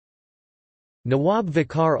Nawab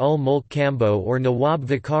Waqar-ul-Mulk Kamboh or Nawab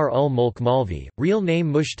Waqar-ul-Mulk Malvi, real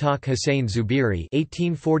name Mushtaq Hussain Zubiri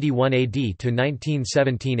 (1841 AD to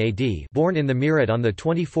 1917 AD), born in the Meerut on the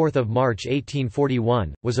 24th of March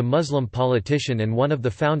 1841, was a Muslim politician and one of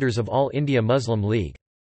the founders of All India Muslim League.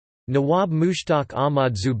 Nawab Mushtaq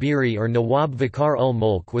Ahmad Zubiri or Nawab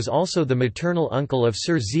Waqar-ul-Mulk was also the maternal uncle of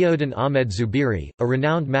Sir Ziauddin Ahmed Zubiri, a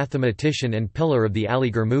renowned mathematician and pillar of the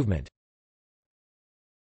Aligarh movement.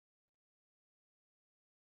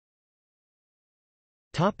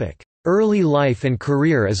 Early life and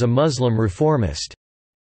career as a Muslim reformist.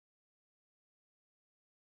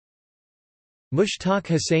 Mushtaq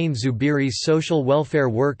Hussain Zubiri's social welfare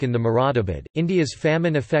work in the Moradabad, India's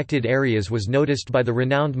famine-affected areas was noticed by the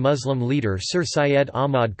renowned Muslim leader Sir Syed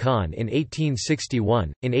Ahmad Khan in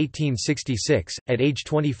 1861. In 1866, at age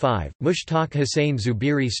 25, Mushtaq Hussain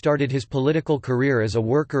Zubiri started his political career as a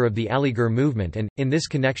worker of the Aligarh movement and, in this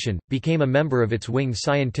connection, became a member of its wing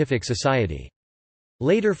Scientific Society.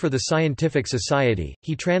 Later for the Scientific Society,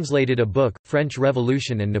 he translated a book, French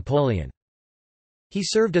Revolution and Napoleon. He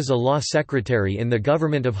served as a law secretary in the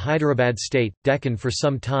government of Hyderabad state, Deccan for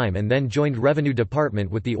some time and then joined Revenue Department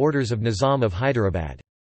with the orders of Nizam of Hyderabad.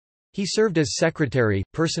 He served as secretary,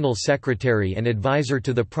 personal secretary and advisor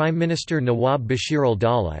to the Prime Minister Nawab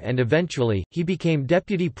Bashir-ul-Dawla and eventually, he became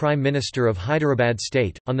Deputy Prime Minister of Hyderabad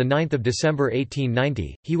state. On 9 December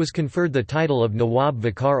 1890, he was conferred the title of Nawab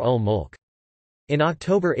Waqar-ul-Mulk. In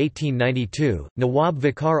October 1892, Nawab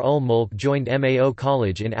Waqar-ul-Mulk joined Mao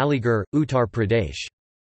College in Aligarh, Uttar Pradesh.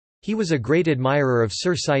 He was a great admirer of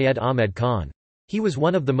Sir Syed Ahmed Khan. He was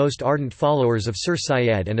one of the most ardent followers of Sir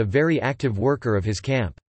Syed and a very active worker of his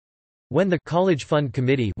camp. When the College Fund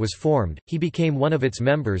Committee was formed, he became one of its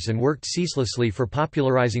members and worked ceaselessly for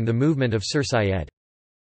popularizing the movement of Sir Syed.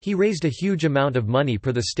 He raised a huge amount of money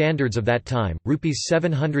per the standards of that time, Rs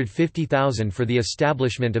 750,000 for the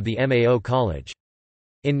establishment of the Mao College.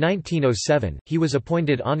 In 1907, he was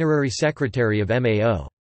appointed Honorary Secretary of Mao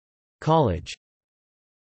College.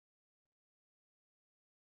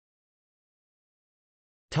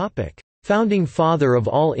 Founding father of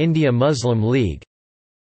All India Muslim League.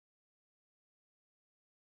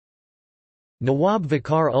 Nawab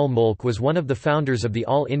Waqar-ul-Mulk was one of the founders of the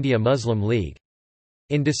All India Muslim League.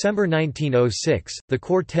 In December 1906, the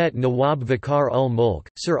quartet Nawab Waqar-ul-Mulk,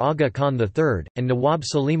 Sir Aga Khan III, and Nawab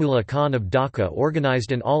Salimullah Khan of Dhaka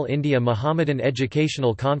organized an All India Mohammedan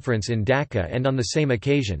Educational Conference in Dhaka and on the same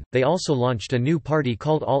occasion, they also launched a new party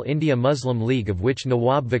called All India Muslim League of which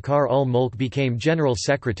Nawab Waqar-ul-Mulk became General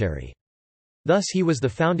Secretary. Thus he was the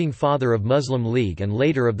founding father of Muslim League and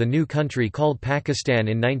later of the new country called Pakistan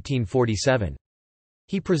in 1947.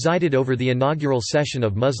 He presided over the inaugural session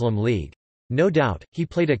of Muslim League. No doubt, he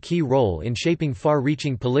played a key role in shaping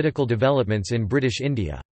far-reaching political developments in British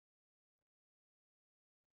India.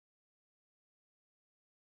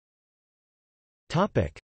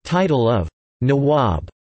 Title of Nawab.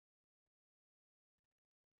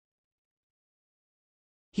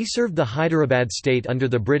 He served the Hyderabad state under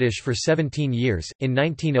the British for 17 years. In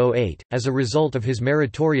 1908, as a result of his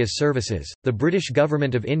meritorious services, the British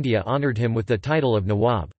Government of India honoured him with the title of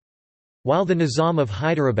Nawab. While the Nizam of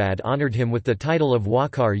Hyderabad honoured him with the title of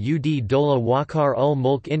Waqar-ud-Dola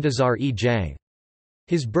Waqar-ul-Mulk Intizar-e-Jang.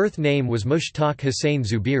 His birth name was Mushtaq Hussain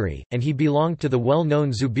Zubiri, and he belonged to the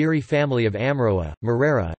well-known Zubiri family of Amroha,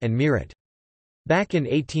 Marera, and Meerut. Back in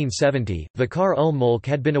 1870, Waqar-ul-Mulk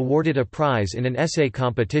had been awarded a prize in an essay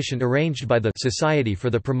competition arranged by the Society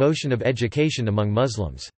for the Promotion of Education among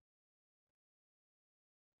Muslims.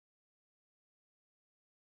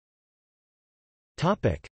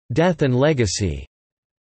 Death and legacy.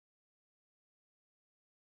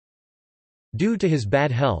 Due to his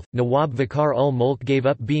bad health, Nawab Waqar-ul-Mulk gave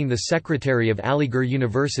up being the secretary of Aligarh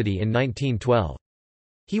University in 1912.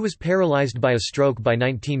 He was paralyzed by a stroke by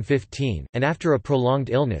 1915, and after a prolonged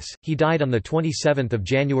illness, he died on 27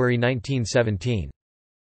 January 1917.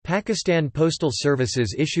 Pakistan Postal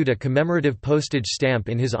Services issued a commemorative postage stamp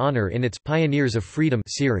in his honor in its Pioneers of Freedom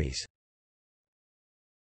series.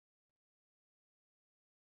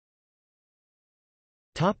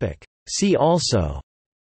 See also: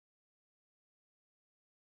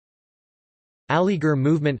 Aligarh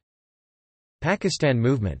movement, Pakistan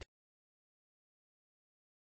movement.